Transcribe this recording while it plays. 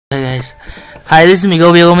guys. Hi, this is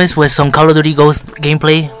Miguel Gomez with some Call of Duty Ghost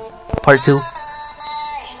gameplay, part 2.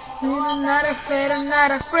 I'm not afraid, I'm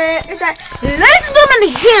not afraid. Ladies and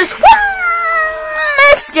gentlemen, here's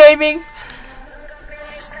Max Gaming.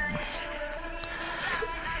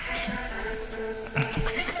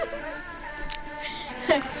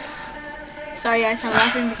 Sorry guys, I'm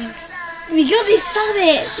laughing because they saw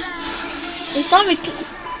it. They saw me.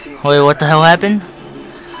 Wait, what the hell happened?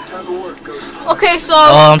 okay, so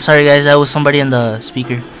Oh, I'm sorry guys, that was somebody in the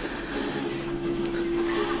speaker.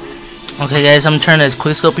 Okay guys, I'm turning this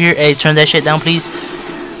quick scope here. Hey, turn that shit down please.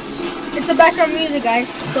 it's a background music, guys.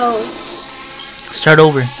 So Start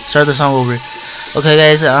over. Start the song over. Okay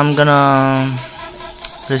guys, I'm gonna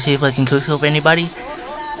let's see if I can quick scope anybody.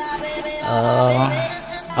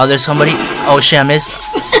 Oh, there's somebody. Oh shit, I missed.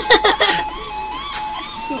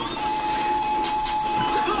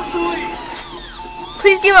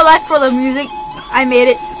 please give a like for the music. I made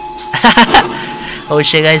it. Oh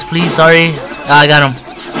shit guys, please, sorry. I got him.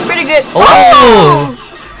 Pretty good. Oh!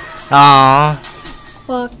 Aww.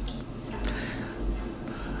 Fuck.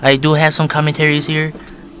 I do have some commentaries here.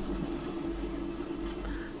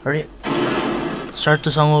 Alright. Start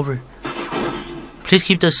the song over. Please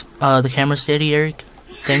keep this the camera steady, Eric.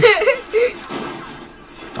 Thanks.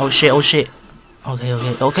 Oh shit, oh shit. Okay,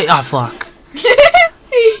 okay, okay. Ah, fuck.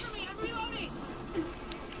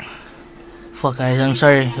 Fuck guys, I'm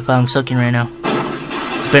sorry if I'm sucking right now.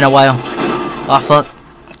 It's been a while. Ah, fuck.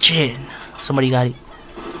 Shit. Somebody got it.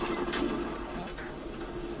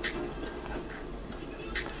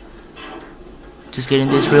 Just getting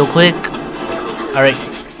this real quick. Alright.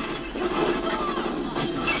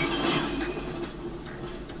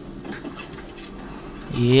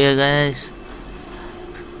 Yeah, guys.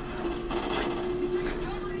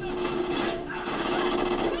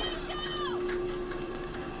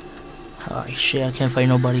 Oh shit, I can't find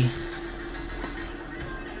nobody.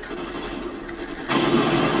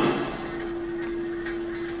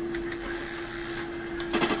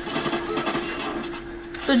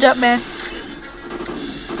 Good job, man.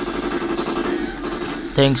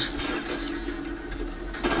 Thanks.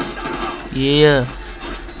 Yeah.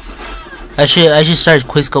 I should start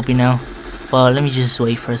quick scoping now. Well, let me just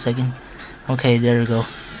wait for a second. Okay, there we go.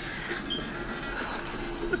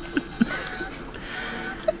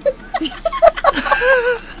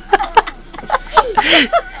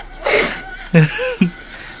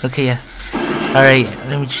 Okay, yeah. Alright,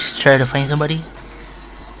 let me just try to find somebody.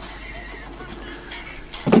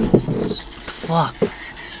 What the fuck?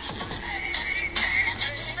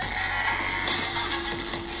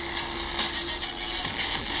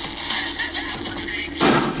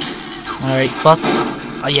 Alright, fuck.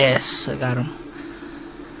 Oh, yes, I got him.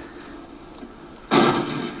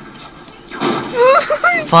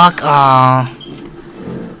 Fuck,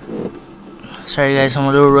 sorry guys, I'm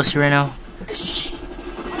a little rusty right now.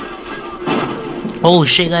 Oh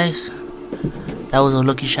shit, guys. That was a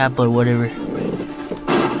lucky shot, but whatever.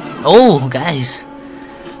 Oh, guys.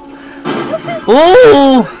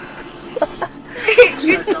 Oh!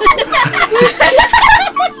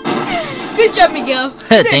 Good job, Miguel.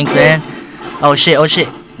 Thanks, man. Oh shit, oh shit.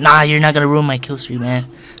 Nah, you're not gonna ruin my kill streak, man.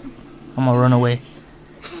 I'm gonna run away.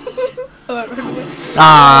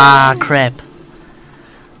 Ah, crap.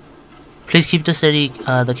 Please keep the steady,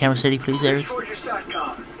 the camera steady, please, Eric.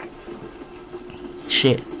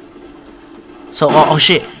 Shit. So, oh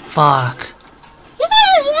shit. Fuck.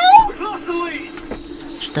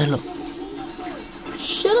 Shut that up.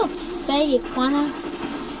 Shut up, faggot, Quana.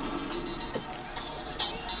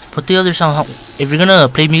 Put the other song. If you're gonna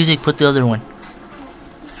play music, put the other one.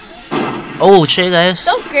 Oh shit, guys.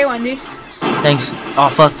 That was a great one, dude. Thanks. Oh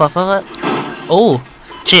fuck, fuck, fuck. Oh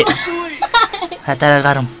shit. I thought I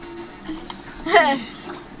got him.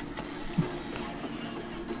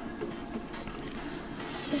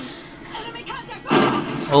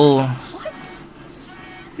 Oh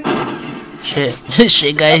shit.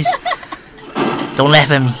 Shit, guys. Don't laugh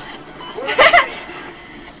at me.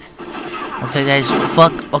 Okay, guys.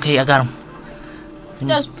 Fuck. Okay, I got him.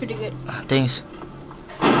 That was pretty good. Thanks.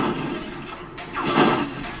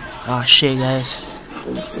 Oh shit, guys.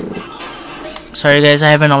 Sorry, guys.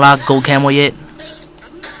 I haven't unlocked gold camo yet.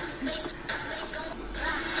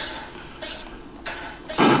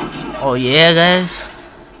 Oh yeah, guys.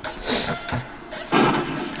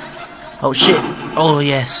 Oh shit. Oh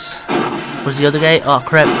yes. Where's the other guy? Oh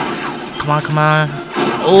crap. Come on, come on.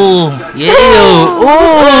 Oh yeah.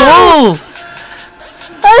 Oh.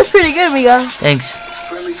 That was pretty good, Miguel. Thanks.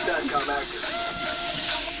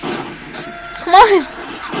 Come on.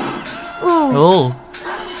 Ooh. Oh.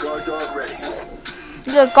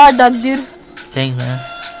 You got guard dog, dude. Thanks, man.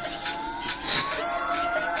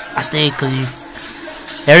 I stay because you.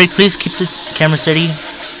 Eric, please keep this camera steady.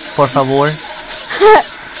 Por favor. What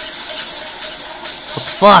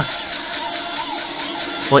the fuck?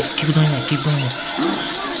 Wait, keep doing it. Keep doing it.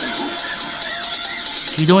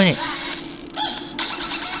 Keep doing it.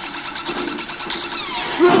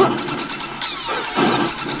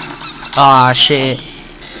 Ah, shit.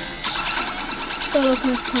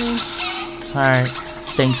 Alright,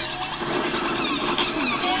 thanks.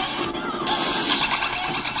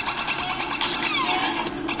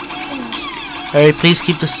 Alright, please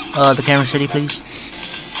keep this the camera steady, please.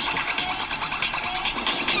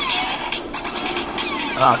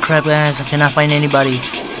 Oh crap, guys, I cannot find anybody.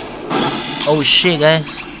 Oh shit, guys.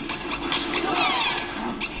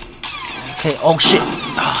 Okay, oh shit.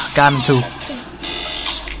 Oh, got him too.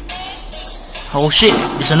 Oh shit,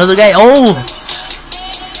 there's another guy. Oh! I'm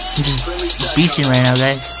just beasting right now,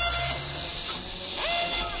 guys.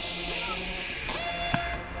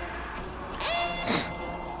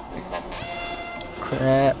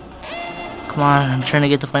 Crap. Come on, I'm trying to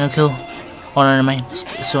get the final kill. Oh, no, never mind.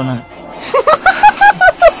 Still not.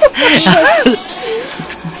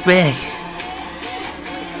 Back.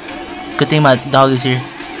 Good thing my dog is here.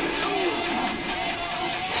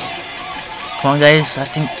 Come on, guys. I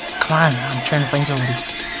think. Come on, I'm trying to find somebody.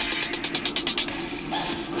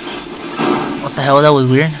 What the hell? That was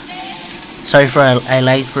weird. Sorry for I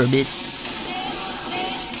lagged for a bit.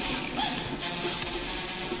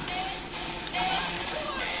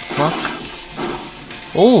 Fuck.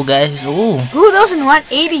 Oh, guys. Oh. Ooh, that was in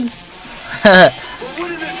 180.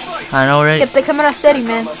 I know, right? Keep the camera steady,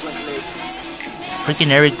 man.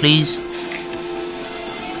 Freaking Eric, please.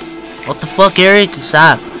 What the fuck, Eric?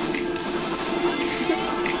 Stop.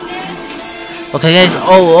 Okay, guys.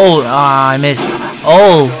 Oh, I missed.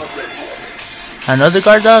 Oh. Another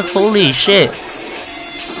guard dog? Holy shit.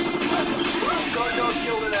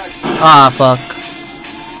 Ah, fuck.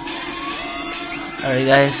 Alright,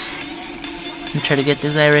 guys. Let me try to get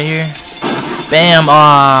this guy right here. Bam.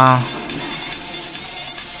 Ah.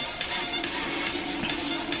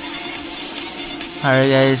 Alright,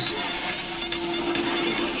 guys.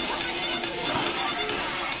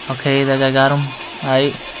 Okay, that guy got him.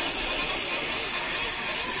 Alright.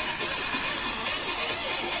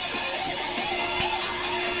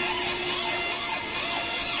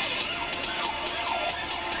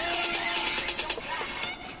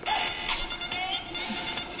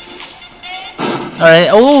 Alright,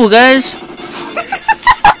 oh guys!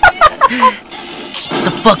 Get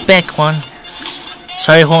the fuck back, Juan.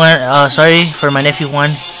 Sorry, Juan. Sorry for my nephew Juan.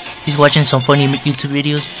 He's watching some funny YouTube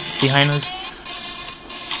videos behind us.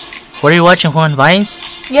 What are you watching, Juan?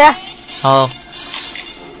 Vines? Yeah. Oh.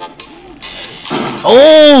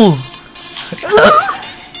 Oh!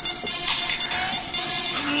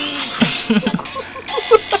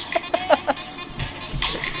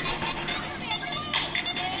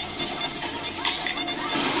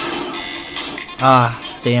 Ah,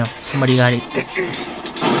 damn. Somebody got it.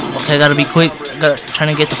 Okay, I gotta be quick. Trying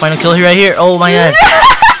to get the final kill here, right here. Oh my god.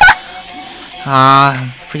 Ah,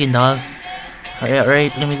 freaking dog.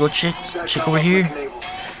 Alright, let me go check over here.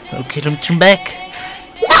 Okay, let me turn back.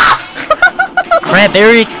 Crap,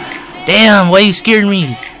 Eric. Damn, why you scared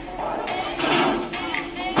me?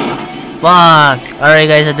 Fuck. Alright,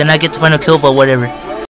 guys, I did not get the final kill, but whatever.